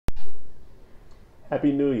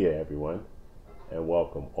Happy New Year, everyone, and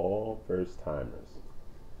welcome all first timers.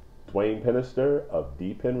 Dwayne Pennister of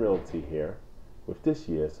D Pen Realty here with this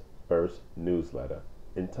year's first newsletter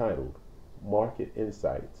entitled Market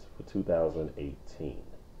Insights for 2018.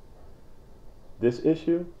 This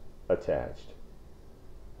issue, attached,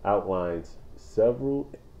 outlines several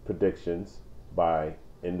predictions by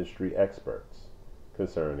industry experts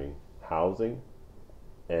concerning housing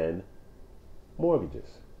and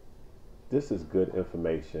mortgages. This is good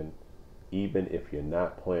information even if you're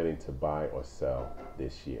not planning to buy or sell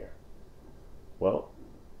this year. Well,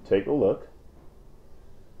 take a look.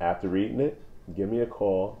 After reading it, give me a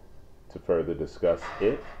call to further discuss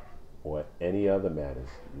it or any other matters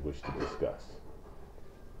you wish to discuss.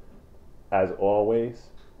 As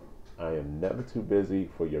always, I am never too busy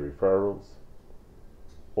for your referrals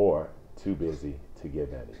or too busy to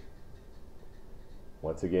give any.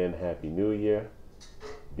 Once again, Happy New Year.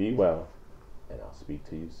 Be well, and I'll speak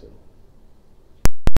to you soon.